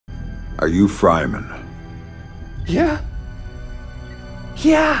Are you Fryman? Yeah.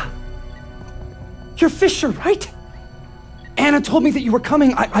 Yeah. You're Fisher, right? Anna told me that you were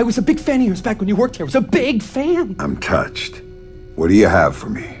coming. I was a big fan of yours back when you worked here. I was a big fan. I'm touched. What do you have for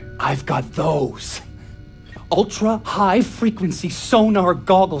me? I've got those. Ultra high frequency sonar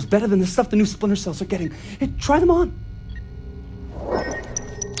goggles. Better than the stuff the new Splinter Cells are getting. Hey, try them on.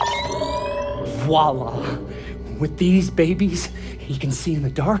 Voila. With these babies, you can see in the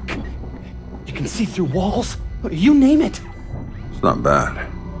dark. You can see through walls. You name it. It's not bad.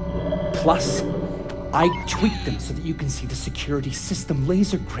 Plus, I tweaked them so that you can see the security system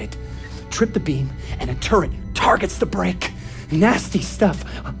laser grid. Trip the beam, and a turret targets the break. Nasty stuff.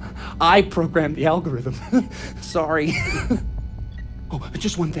 I programmed the algorithm. Sorry. Oh,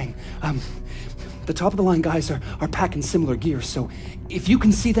 just one thing. The top-of-the-line guys are packing similar gear, so if you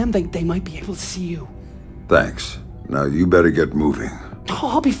can see them, they might be able to see you. Thanks. Now you better get moving. Oh,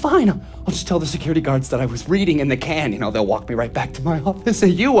 I'll be fine. I'll just tell the security guards that I was reading in the can. You know, they'll walk me right back to my office.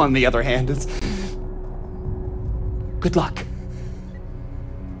 And you, on the other hand, is... Good luck.